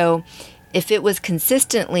 And so if it was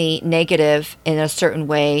consistently negative in a certain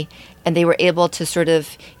way, and they were able to sort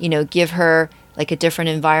of, give her like a different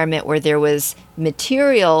environment where there was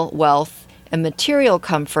material wealth and material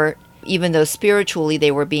comfort, even though spiritually they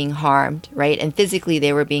were being harmed, right? And physically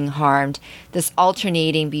they were being harmed, this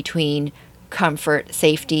alternating between comfort,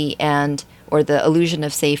 safety, or the illusion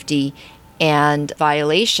of safety, and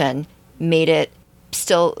violation made it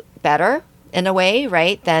still better in a way,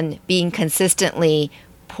 right, than being consistently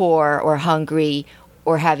poor or hungry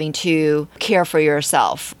or having to care for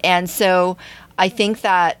yourself. And so I think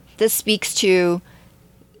that this speaks to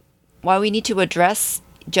why we need to address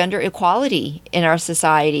gender equality in our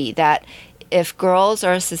society, that if girls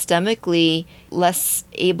are systemically less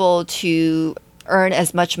able to earn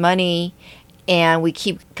as much money, and we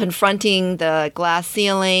keep confronting the glass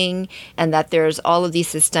ceiling, and that there's all of these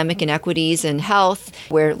systemic inequities in health,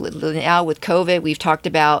 where now with COVID, we've talked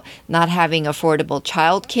about not having affordable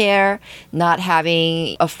childcare, not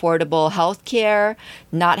having affordable health care,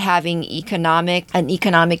 not having an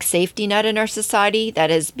economic safety net in our society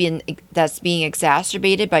that's being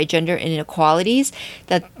exacerbated by gender inequalities,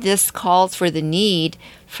 that this calls for the need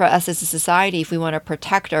for us as a society, if we want to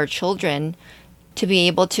protect our children, to be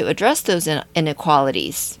able to address those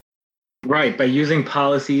inequalities. Right, by using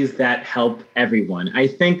policies that help everyone. I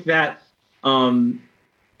think that in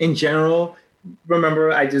general,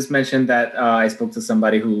 remember I just mentioned that I spoke to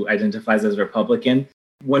somebody who identifies as Republican.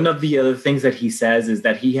 One of the other things that he says is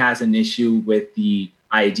that he has an issue with the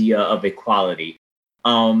idea of equality.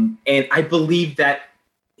 And I believe that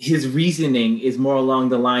his reasoning is more along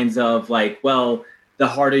the lines of like, well, the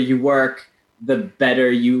harder you work, the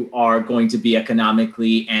better you are going to be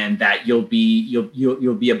economically, and that you'll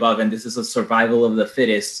be above. And this is a survival of the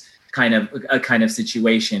fittest kind of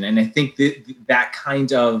situation. And I think that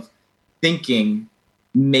kind of thinking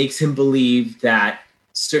makes him believe that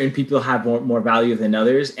certain people have more value than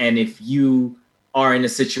others. And if you are in a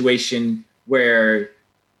situation where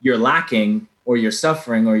you're lacking or you're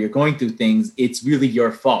suffering or you're going through things, it's really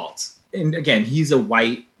your fault. And again, he's a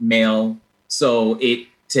white male, so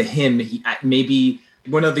to him, maybe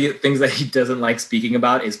one of the things that he doesn't like speaking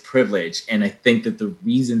about is privilege. And I think that the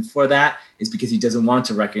reason for that is because he doesn't want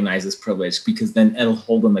to recognize this privilege, because then it'll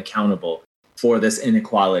hold him accountable for this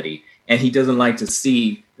inequality. And he doesn't like to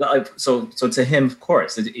see, so to him, of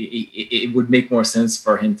course, it would make more sense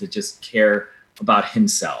for him to just care about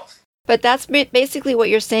himself. But that's basically what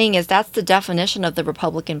you're saying, is that's the definition of the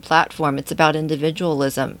Republican platform. It's about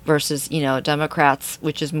individualism versus, Democrats,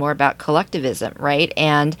 which is more about collectivism, right?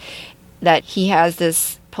 And that he has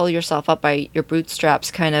this pull yourself up by your bootstraps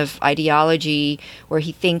kind of ideology, where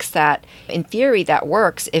he thinks that in theory that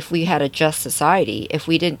works if we had a just society, if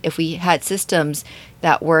we had systems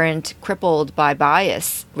that weren't crippled by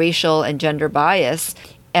bias, racial and gender bias,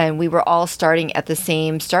 and we were all starting at the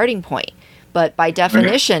same starting point. But by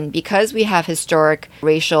definition, because we have historic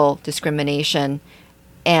racial discrimination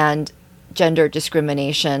and gender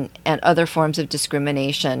discrimination and other forms of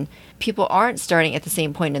discrimination, people aren't starting at the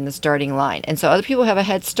same point in the starting line. And so other people have a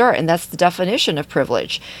head start, and that's the definition of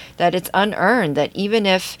privilege, that it's unearned, that even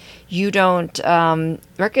if you don't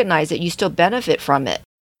recognize it, you still benefit from it.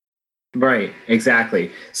 Right,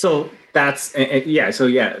 exactly. So that's what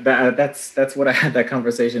I had that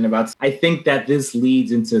conversation about. I think that this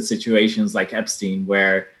leads into situations like Epstein,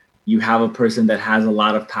 where you have a person that has a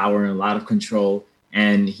lot of power and a lot of control,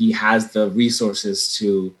 and he has the resources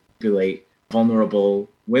to manipulate vulnerable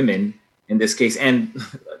women in this case. And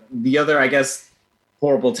the other, I guess,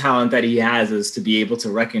 horrible talent that he has is to be able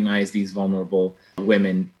to recognize these vulnerable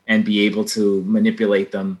women and be able to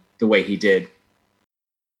manipulate them the way he did.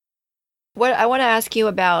 What I want to ask you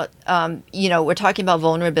about, we're talking about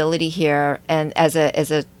vulnerability here, and as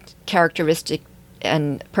a characteristic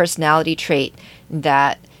and personality trait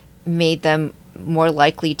that made them more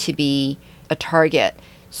likely to be a target.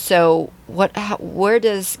 So where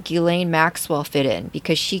does Ghislaine Maxwell fit in?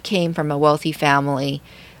 Because she came from a wealthy family.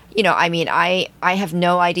 I have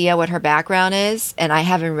no idea what her background is, and I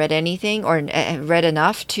haven't read anything or read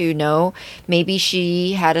enough to know. Maybe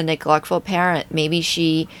she had a neglectful parent. Maybe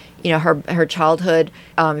she, her childhood,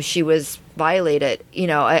 she was violated.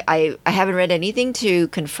 I haven't read anything to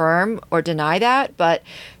confirm or deny that, but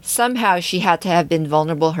somehow she had to have been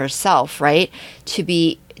vulnerable herself, right? To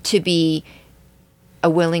be a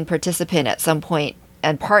willing participant at some point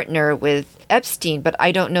and partner with Epstein, but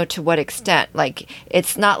I don't know to what extent. Like,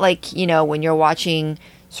 it's not like, when you're watching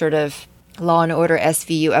sort of Law and Order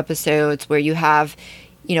SVU episodes where you have,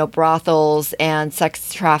 brothels and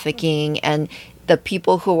sex trafficking, and the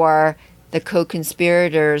people who are the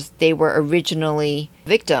co-conspirators, they were originally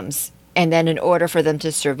victims. And then in order for them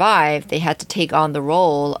to survive, they had to take on the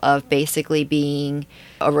role of basically being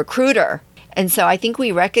a recruiter. And so I think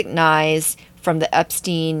we recognize from the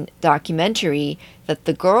Epstein documentary that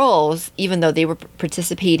the girls, even though they were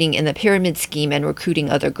participating in the pyramid scheme and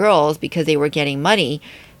recruiting other girls because they were getting money,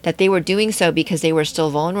 that they were doing so because they were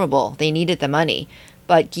still vulnerable. They needed the money.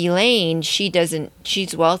 But Ghislaine,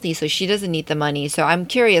 she's wealthy, so she doesn't need the money. So I'm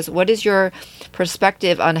curious, what is your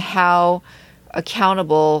perspective on how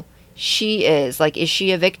accountable she is? Like, is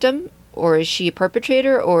she a victim or is she a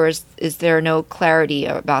perpetrator, or is there no clarity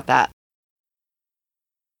about that?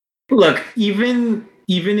 Look, even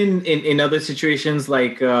in other situations,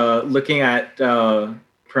 like looking at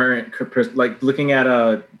looking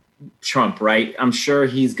at Trump, right? I'm sure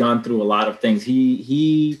he's gone through a lot of things.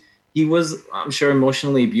 He was, I'm sure,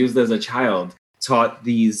 emotionally abused as a child, taught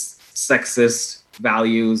these sexist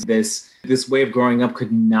values. This way of growing up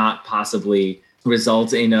could not possibly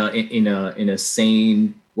result in a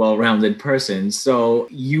sane, well-rounded person. So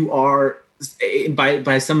you are,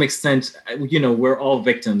 by some extent, we're all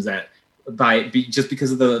victims just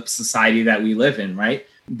because of the society that we live in, right?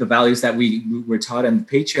 The values that we were taught, and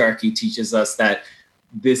patriarchy teaches us that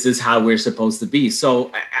this is how we're supposed to be.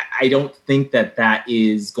 So I don't think that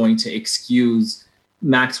is going to excuse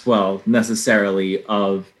Maxwell necessarily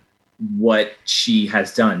of what she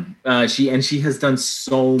has done. She has done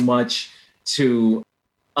so much to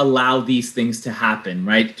allow these things to happen,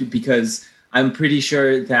 right? Because I'm pretty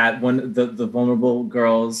sure that one the vulnerable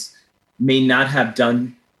girls may not have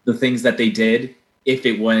done the things that they did if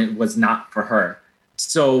it was not for her.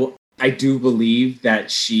 So I do believe that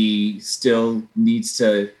she still needs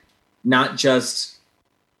to not just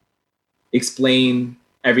explain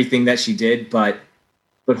everything that she did, but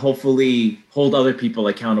hopefully hold other people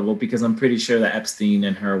accountable, because I'm pretty sure that Epstein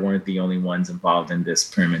and her weren't the only ones involved in this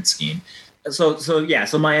pyramid scheme. So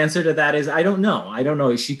my answer to that is I don't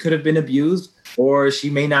know. She could have been abused or she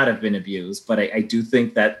may not have been abused, but I do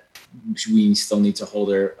think that we still need to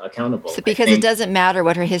hold her accountable. So because it doesn't matter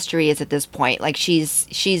what her history is at this point. Like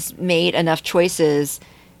she's made enough choices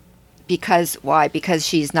because why? Because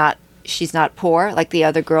she's not poor like the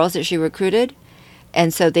other girls that she recruited.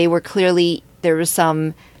 And so they were clearly, there was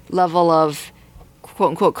some level of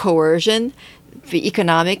quote unquote coercion, the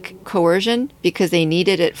economic coercion, because they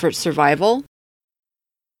needed it for survival.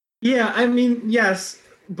 Yeah, I mean, yes,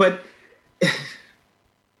 but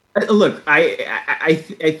look, I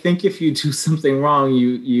think if you do something wrong,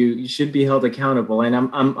 you should be held accountable. And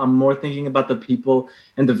I'm more thinking about the people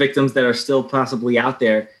and the victims that are still possibly out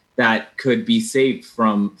there that could be saved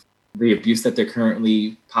from the abuse that they're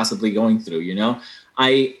currently possibly going through.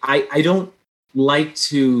 I don't like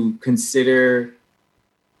to consider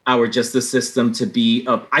our justice system to be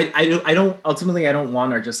I don't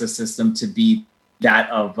want our justice system to be that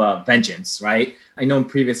of vengeance, right? I know in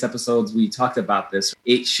previous episodes we talked about this.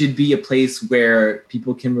 It should be a place where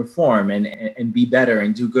people can reform and be better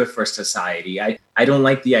and do good for society. I don't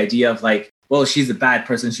like the idea of like, well, she's a bad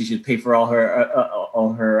person, she should pay for all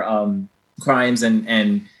her crimes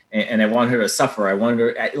and I want her to suffer. I want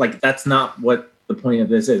her, like, that's not what the point of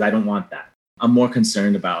this is. I don't want that. I'm more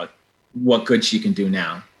concerned about what good she can do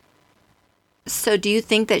now. So do you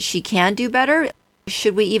think that she can do better?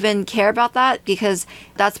 Should we even care about that? Because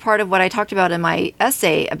that's part of what I talked about in my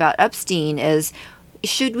essay about Epstein is,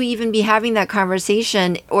 should we even be having that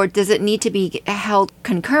conversation, or does it need to be held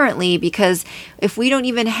concurrently? Because if we don't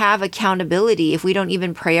even have accountability, if we don't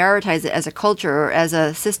even prioritize it as a culture or as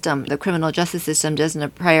a system, the criminal justice system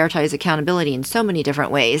doesn't prioritize accountability in so many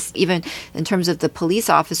different ways, even in terms of the police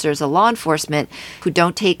officers, the law enforcement who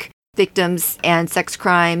don't take victims and sex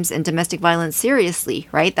crimes and domestic violence seriously,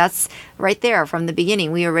 right? That's right there from the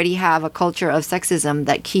beginning. We already have a culture of sexism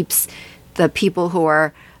that keeps the people who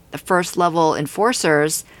are the first level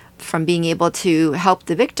enforcers from being able to help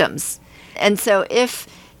the victims. And so if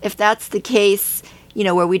that's the case,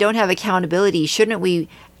 where we don't have accountability, shouldn't we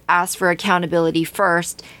ask for accountability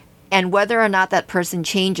first? And whether or not that person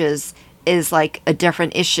changes is like a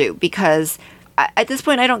different issue, because at this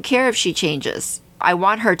point, I don't care if she changes. I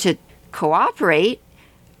want her to cooperate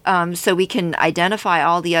so we can identify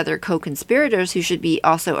all the other co-conspirators who should be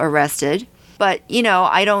also arrested. But,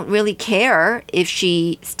 I don't really care if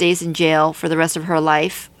she stays in jail for the rest of her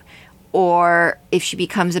life or if she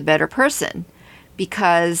becomes a better person,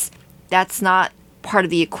 because that's not part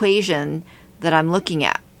of the equation that I'm looking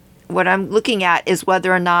at. What I'm looking at is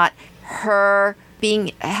whether or not her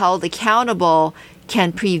being held accountable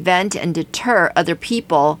can prevent and deter other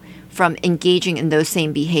people from engaging in those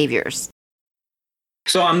same behaviors.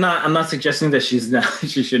 So I'm not suggesting that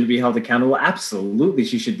she shouldn't be held accountable. Absolutely,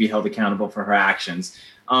 she should be held accountable for her actions.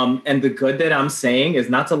 And the good that I'm saying is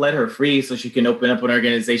not to let her free so she can open up an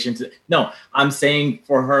organization no, I'm saying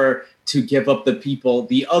for her to give up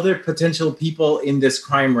the other potential people in this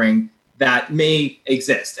crime ring that may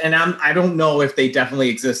exist. And I don't know if they definitely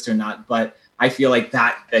exist or not, but I feel like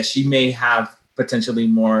that she may have potentially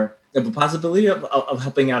more of a possibility of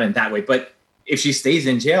helping out in that way. But if she stays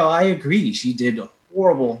in jail, I agree. She did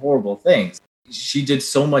horrible, horrible things. She did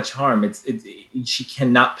so much harm. She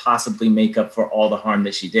cannot possibly make up for all the harm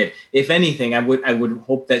that she did. If anything, I would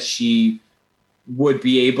hope that she would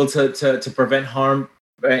be able to prevent harm,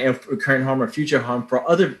 current harm or future harm for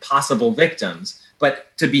other possible victims.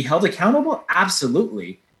 But to be held accountable,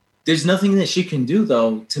 absolutely. There's nothing that she can do,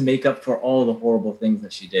 though, to make up for all the horrible things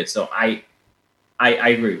that she did. So I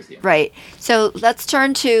agree with you. Right. So let's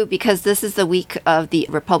turn to, because this is the week of the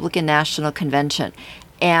Republican National Convention,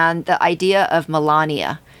 and the idea of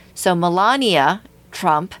Melania. So Melania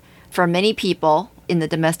Trump, for many people in the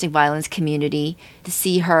domestic violence community,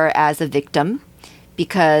 see her as a victim,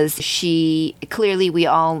 because we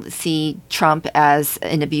all see Trump as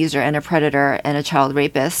an abuser and a predator and a child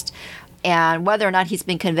rapist. And whether or not he's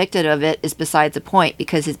been convicted of it is besides the point,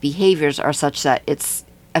 because his behaviors are such that it's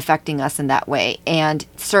affecting us in that way. And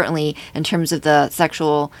certainly in terms of the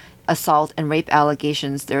sexual assault and rape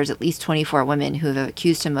allegations, there's at least 24 women who have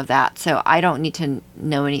accused him of that. So I don't need to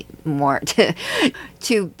know any more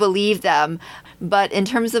to believe them. But in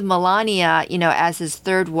terms of Melania, as his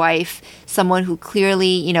third wife, someone who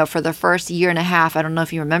clearly, for the first year and a half, I don't know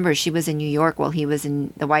if you remember, she was in New York while he was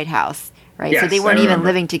in the White House, right? Yes, so they weren't even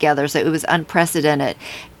living together. So it was unprecedented.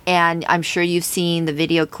 And I'm sure you've seen the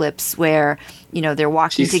video clips where, they're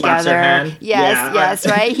walking she slaps together. her hand. Yes,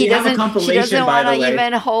 right? She doesn't want to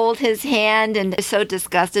even hold his hand, and is so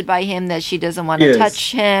disgusted by him that she doesn't want to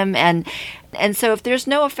touch him. And so if there's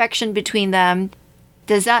no affection between them,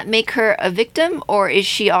 does that make her a victim, or is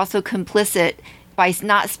she also complicit by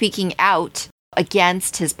not speaking out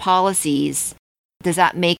against his policies? Does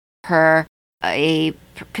that make her a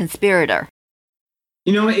conspirator?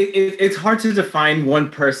 It's hard to define one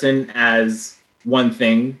person as one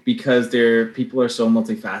thing, because people are so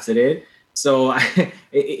multifaceted. So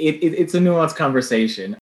it's a nuanced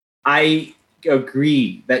conversation. I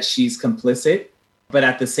agree that she's complicit, but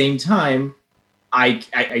at the same time,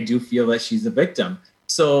 I do feel that she's a victim.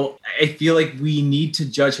 So I feel like we need to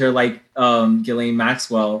judge her like Ghislaine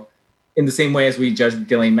Maxwell, in the same way as we judge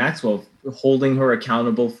Ghislaine Maxwell, holding her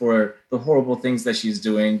accountable for the horrible things that she's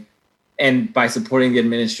doing. And by supporting the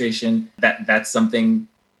administration, that's something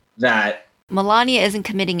that... Melania isn't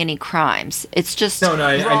committing any crimes. It's just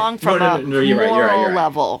wrong from a moral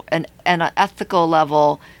level and an ethical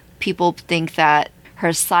level. People think that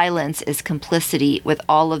her silence is complicity with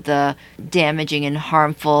all of the damaging and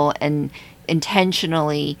harmful and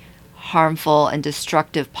intentionally harmful and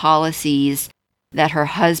destructive policies that her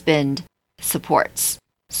husband supports.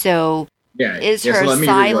 So is her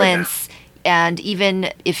silence... And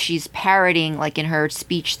even if she's parroting, like in her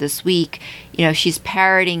speech this week, she's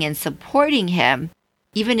parroting and supporting him,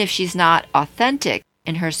 even if she's not authentic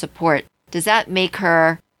in her support, does that make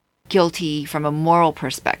her guilty from a moral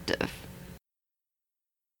perspective?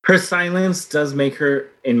 Her silence does make her,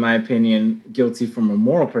 in my opinion, guilty from a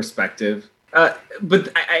moral perspective.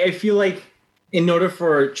 But I feel like in order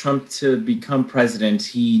for Trump to become president,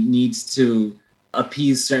 he needs to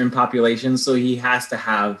appease certain populations. So he has to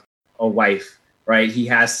have a wife, right? He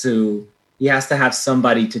has to have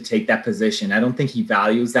somebody to take that position. I don't think he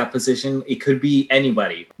values that position. It could be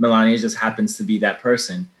anybody. Melania just happens to be that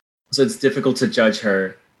person. So it's difficult to judge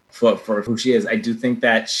her for who she is. I do think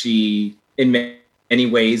that she, in many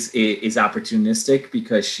ways, is opportunistic,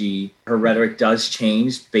 because her rhetoric does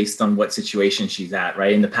change based on what situation she's at,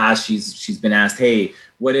 right? In the past, she's been asked, hey,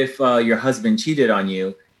 what if your husband cheated on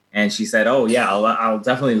you? And she said, oh yeah, I'll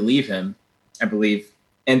definitely leave him, I believe.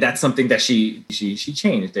 And that's something that she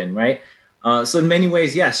changed in, right? So in many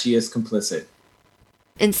ways, yes, she is complicit.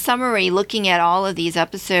 In summary, looking at all of these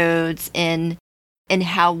episodes in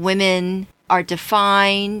how women are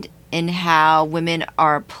defined, in how women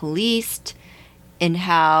are policed, in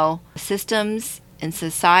how systems and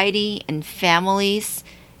society and families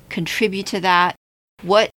contribute to that,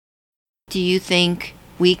 what do you think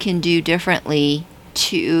we can do differently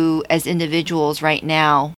as individuals right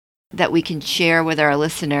now, that we can share with our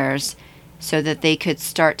listeners so that they could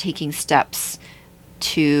start taking steps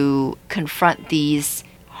to confront these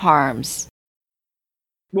harms?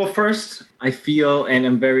 Well, first, I feel, and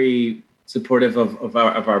I'm very supportive of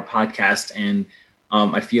our podcast, and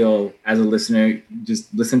I feel as a listener, just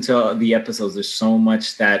listen to the episodes. There's so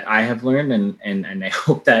much that I have learned, and I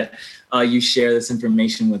hope that you share this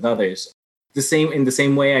information with others. In the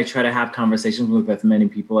same way, I try to have conversations with as many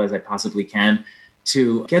people as I possibly can,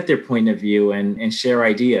 to get their point of view and share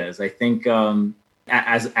ideas. I think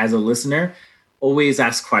as a listener, always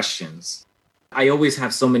ask questions. I always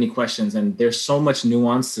have so many questions, and there's so much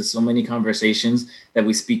nuance to so many conversations that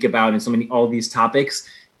we speak about, and all these topics.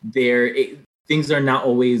 things are not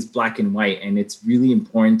always black and white. And it's really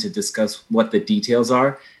important to discuss what the details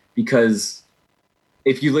are, because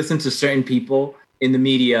if you listen to certain people in the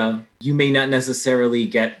media, you may not necessarily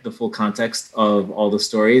get the full context of all the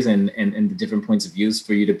stories and the different points of views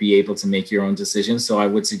for you to be able to make your own decisions. So I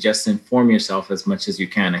would suggest inform yourself as much as you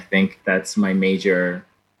can. I think that's my major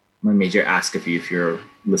ask of you if you're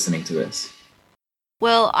listening to this.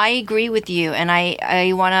 Well, I agree with you, and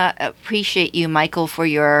I want to appreciate you, Michael, for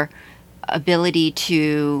your ability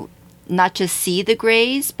to not just see the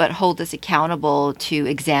grays, but hold us accountable to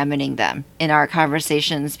examining them in our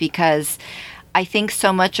conversations, because I think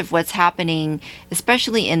so much of what's happening,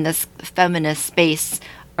 especially in this feminist space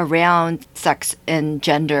around sex and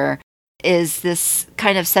gender, is this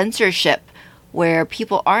kind of censorship where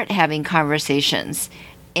people aren't having conversations.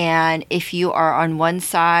 And if you are on one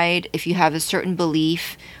side, if you have a certain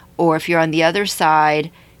belief, or if you're on the other side,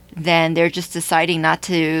 then they're just deciding not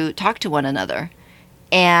to talk to one another.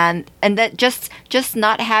 And that just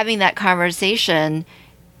not having that conversation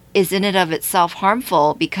is in and of itself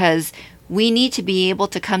harmful, because we need to be able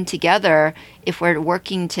to come together if we're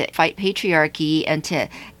working to fight patriarchy and to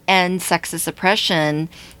end sexist oppression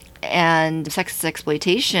and sexist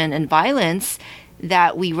exploitation and violence,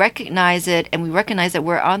 that we recognize it and we recognize that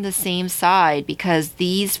we're on the same side, because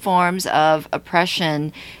these forms of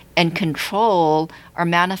oppression and control are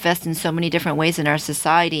manifest in so many different ways in our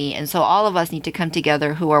society. And so all of us need to come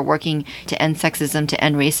together who are working to end sexism, to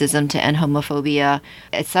end racism, to end homophobia,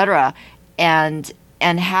 etc. And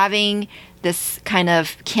having this kind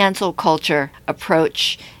of cancel culture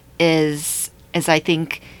approach is I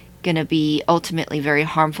think, going to be ultimately very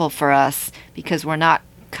harmful for us, because we're not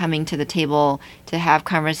coming to the table to have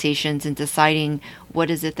conversations and deciding what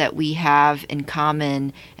is it that we have in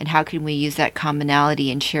common and how can we use that commonality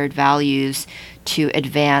and shared values to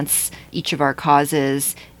advance each of our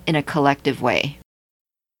causes in a collective way.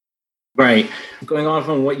 Right. Going off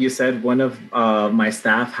on what you said, one of my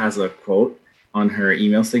staff has a quote on her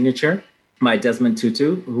email signature by Desmond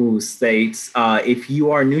Tutu, who states, if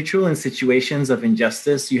you are neutral in situations of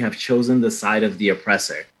injustice, you have chosen the side of the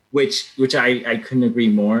oppressor. Which I couldn't agree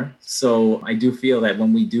more. So I do feel that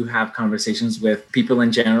when we do have conversations with people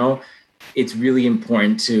in general, it's really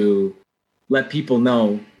important to let people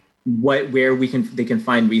know where they can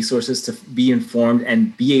find resources to be informed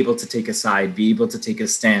and be able to take a side, be able to take a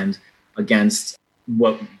stand against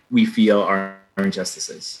what we feel are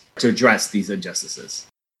injustices, to address these injustices.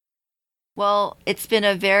 Well, it's been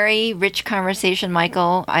a very rich conversation,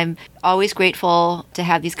 Michael. I'm always grateful to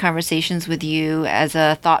have these conversations with you as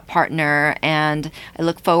a thought partner, and I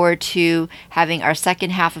look forward to having our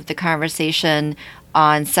second half of the conversation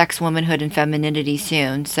on sex, womanhood, and femininity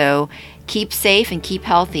soon. So keep safe and keep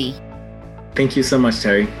healthy. Thank you so much,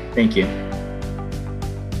 Terry. Thank you.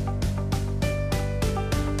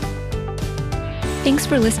 Thanks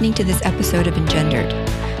for listening to this episode of Engendered.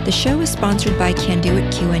 The show is sponsored by Can Do It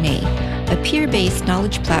Q&A, a peer-based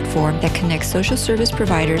knowledge platform that connects social service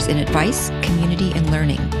providers in advice, community, and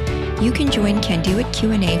learning. You can join Can Do It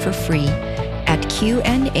Q&A for free at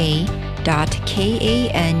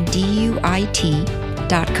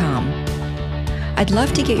qna.kanduit.com. I'd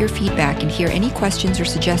love to get your feedback and hear any questions or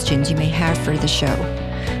suggestions you may have for the show.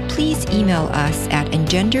 Please email us at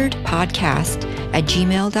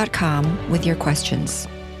engenderedpodcast@gmail.com with your questions.